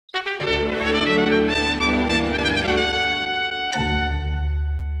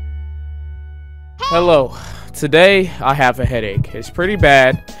Hello. Today I have a headache. It's pretty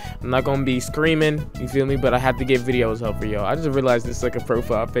bad. I'm not gonna be screaming, you feel me? But I have to get videos up for y'all. I just realized this is like a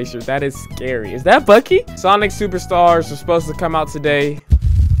profile picture. That is scary. Is that Bucky? Sonic Superstars are supposed to come out today.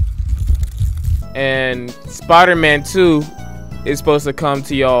 And Spider-Man 2 is supposed to come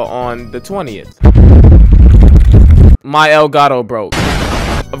to y'all on the 20th. My Elgato broke.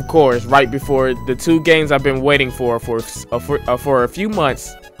 Of course, right before the 2 games I've been waiting for a few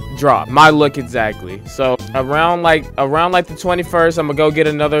months drop. My look exactly. So around like the 21st, I'm gonna go get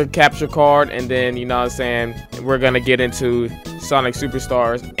another capture card, and then you know what I'm saying, we're gonna get into Sonic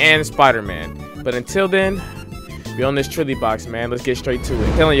Superstars and Spider-Man. But until then, we on this Incredibox, man. Let's get straight to it.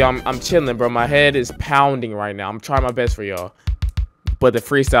 I'm telling y'all, I'm chilling, bro. My head is pounding right now. I'm trying my best for y'all, but the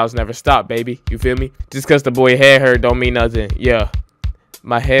freestyles never stop, baby. You feel me? Just cause the boy head hurt don't mean nothing. Yeah.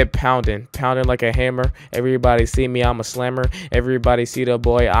 My head pounding like a hammer. Everybody see me, I'm a slammer. Everybody see the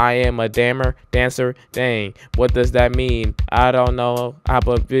boy, I am a dancer. Dang, what does that mean? I don't know. I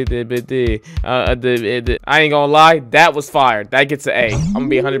ain't gonna lie, that was fire. That gets an A. I'm gonna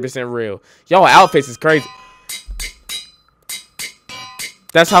be 100% real. Y'all outfits is crazy.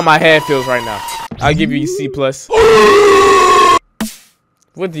 That's how my head feels right now. I'll give you a C+.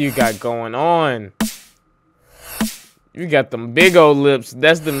 What do you got going on? You got them big old lips.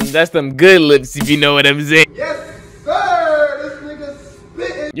 That's them good lips, if you know what I'm saying. Yes, sir. This nigga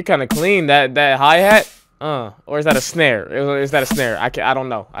spitting. You kind of clean that hi-hat, or is that a snare? Is that a snare? I don't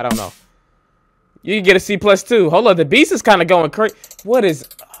know. You can get a C+ too. Hold on, the beast is kind of going crazy. What is?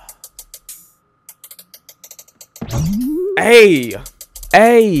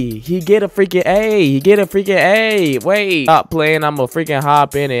 Hey, he get a freaking A. Wait, stop playing. I'ma freaking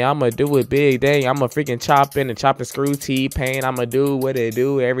hop in it. I'ma do it big. Dang, I'ma freaking chop in and chop the screw T-Pain. I'ma do what it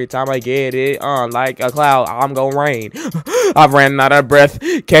do every time I get it. Like a cloud, I'm gonna rain. I've ran out of breath.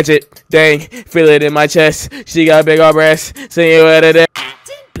 Catch it. Dang, feel it in my chest. She got big old breasts. Sing it with it.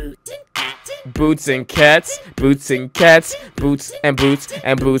 Boots and cats, boots and cats, boots and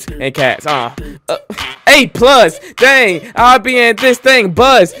cats. A+, dang, I'll be in this thing,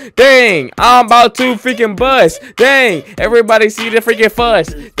 buzz, dang, I'm about to freaking buzz, dang, everybody see the freaking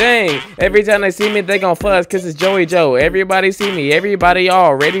fuss, dang, every time they see me, they gon' fuss, cause it's Joey Joe, everybody see me, everybody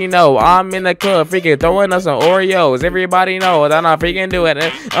already know, I'm in the club, freaking throwing up some Oreos, everybody know that I'm freaking doing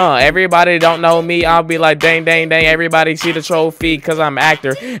it, everybody don't know me, I'll be like, dang, everybody see the trophy, cause I'm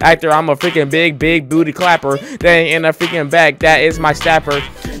actor, I'm a freaking big booty clapper, dang, in the freaking back, that is my stapper,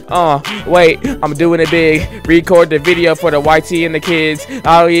 wait, I'm doing it big. Record the video for the YT and the kids.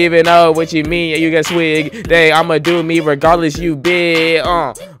 I don't even know what you mean. You get swig. Dang, I'ma do me regardless. You big.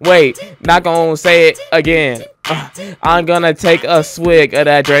 Wait, not gonna say it again. I'm gonna take a swig of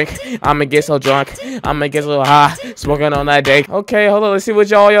that drink. I'ma get so drunk. I'ma get so high. Smoking on that day. Okay, hold on. Let's see what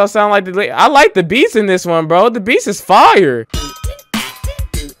y'all sound like. I like the beats in this one, bro. The beats is fire.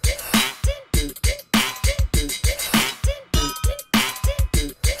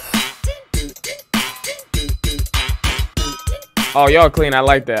 Oh, y'all clean. I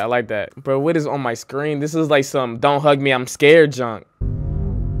like that. Bro, what is on my screen? This is like some don't hug me, I'm scared junk.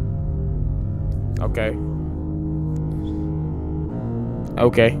 Okay.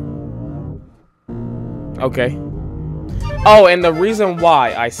 Oh, and the reason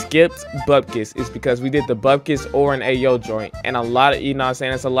why I skipped Bupkis is because we did the Bupkis or an Ayo joint. And a lot of, you know what I'm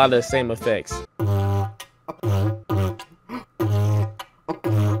saying, it's a lot of the same effects.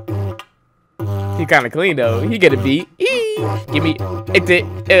 He kind of clean though. He get a beat. Give me it.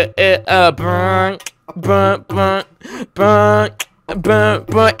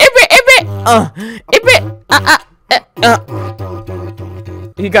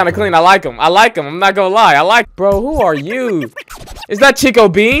 He kind of clean. I like him. I'm not gonna lie. Bro, who are you? Is that Chico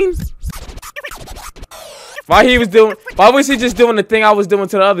Bean? Why was he just doing the thing I was doing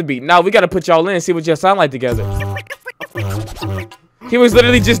to the other beat? Now we gotta put y'all in and see what y'all sound like together. He was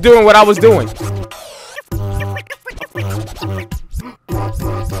literally just doing what I was doing.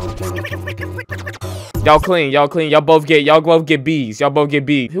 Y'all clean. Y'all both get B's.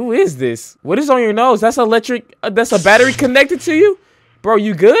 Who is this? What is on your nose? That's electric. That's a battery connected to you? Bro,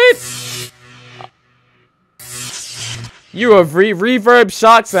 you good? You a reverb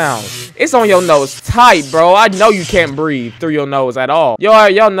shock sound. It's on your nose tight, bro. I know you can't breathe through your nose at all.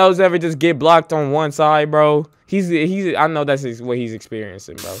 Y'all nose ever just get blocked on one side, bro? I know that's what he's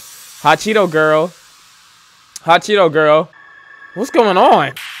experiencing, bro. Hot Cheeto girl. What's going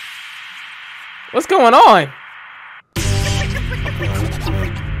on?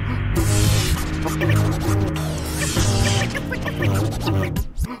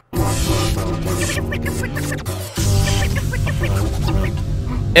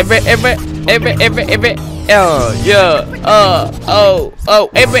 Every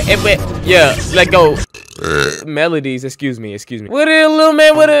Yeah, let go. Melodies, excuse me. What a little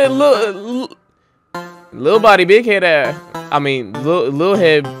man, what a little body, big head I mean, little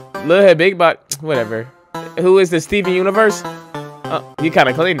head, big body, whatever. Who is the Steven Universe? He kind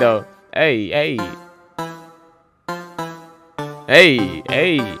of clean though. Hey.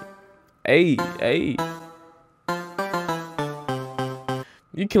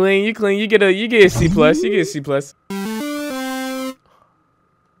 You clean. You get a C plus.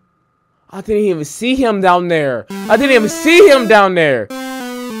 I didn't even see him down there.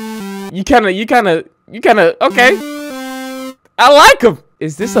 You kind of okay. I like him.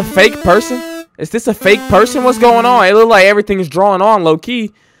 Is this a fake person? What's going on? It looks like everything's drawn on low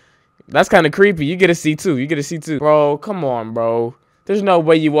key. That's kind of creepy. You get a C2. Bro, come on, bro. There's no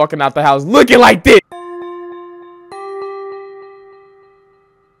way you walking out the house looking like this.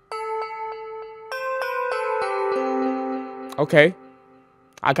 Okay.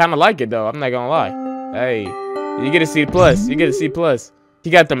 I kind of like it though. I'm not gonna lie. Hey, you get a C plus. He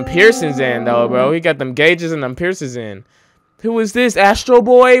got them piercings in though, bro. He got them gauges and them piercings in. Who is this, Astro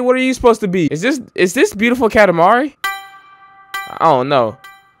Boy? What are you supposed to be? Is this Beautiful Katamari? I don't know.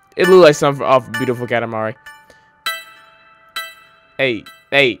 It looks like something off Beautiful Katamari. Hey.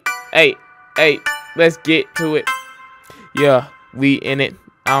 Let's get to it. Yeah, we in it.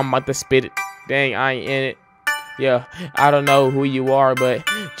 I'm about to spit it. Dang, I ain't in it. Yeah, I don't know who you are, but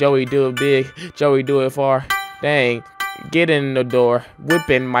Joey do it big. Joey do it far. Dang, get in the door. Whip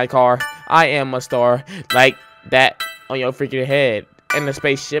in my car. I am a star. Like that on your freaking head. In the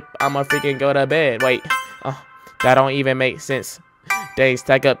spaceship, I'ma freaking go to bed. Wait, that don't even make sense. Dang,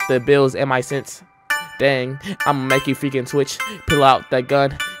 stack up the bills in my sense. Dang, I'ma make you freaking twitch. Pull out that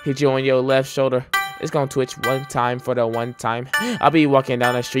gun. Hit you on your left shoulder. It's gonna twitch one time for the one time. I'll be walking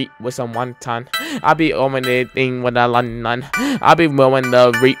down the street with some one ton. I'll be owning the thing with a London. I'll be mowing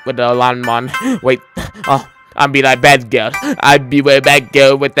the reap with the lawnmower. Wait, I'll be that bad girl. I'll be with bad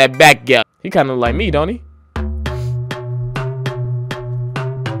girl with that bad girl. He kinda like me, don't he?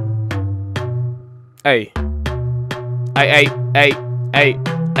 Hey. Hey.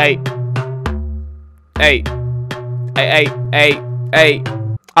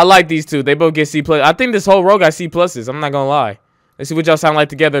 I like these two. They both get C plus. I think this whole row got C pluses. I'm not gonna lie. Let's see what y'all sound like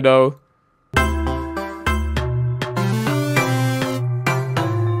together though.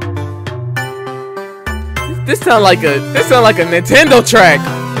 This sound like a Nintendo track.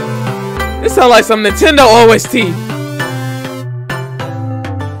 This sound like some Nintendo OST.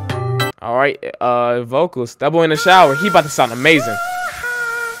 All right, vocals. That boy in the shower. He about to sound amazing.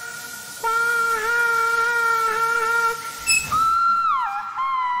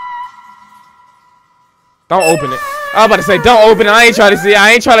 Don't open it. I was about to say, don't open it. I ain't trying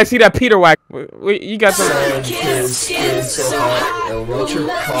to see that Peter whack. You got some.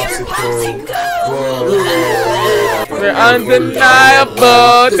 We're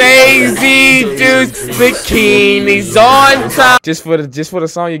undeniable. Daisy juice, bikinis on top. Just for the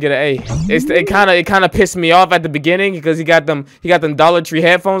song, you get an A. It kind of pissed me off at the beginning because he got them Dollar Tree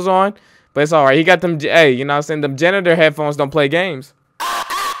headphones on, but it's all right. He got them. Hey, you know what I'm saying? Them janitor headphones don't play games.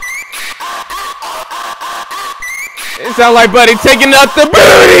 It sound like Buddy taking out the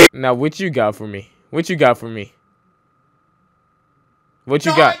booty. Now, what you got for me? What you got?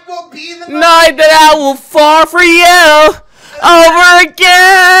 Night that I will fall for you over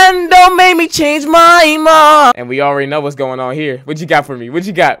again. Don't make me change my mind. And we already know what's going on here. What you got for me? What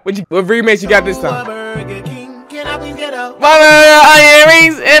remix you got this time?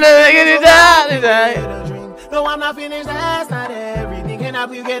 No, I'm not finished. That's not everything. Can I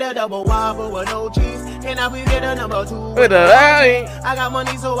please get a double waffle with no cheese? Can I please get a number 2 with a I got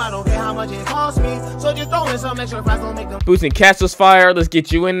money, so I don't care how much it costs me. So just throw in some extra fries, don't make them. Boots and Cats was fire. Let's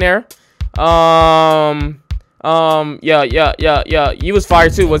get you in there. Yeah. You was fire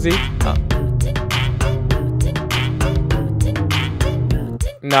too, was he?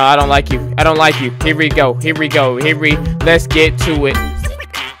 No, I don't like you. Here we go. Let's get to it.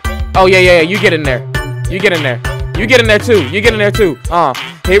 Oh yeah. You get in there. You get in there too. Here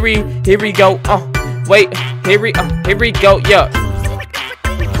we go. Wait. Here we go. Yeah.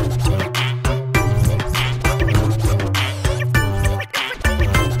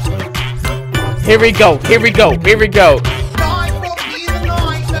 Here we go.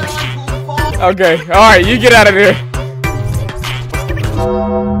 Okay. All right. You get out of there.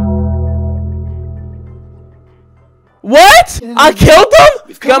 What? I killed them?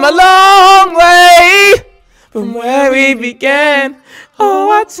 We've come a long way from where we began.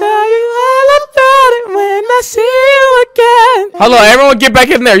 Oh, I'll tell you all about it when I see you again. Hold on, everyone get back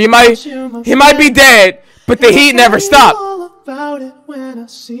in there. He might be dead, but the heat never stopped.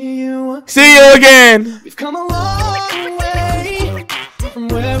 See you again. We've come a long way from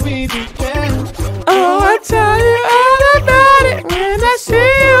where we began. Oh, I'll tell you all about it when I see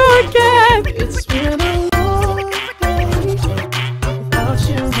you again. It's been a long day without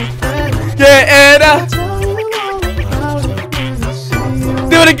you, my friend. Yeah, and I'll tell you all about it when I see you.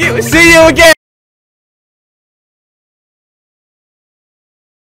 do it again. See you again.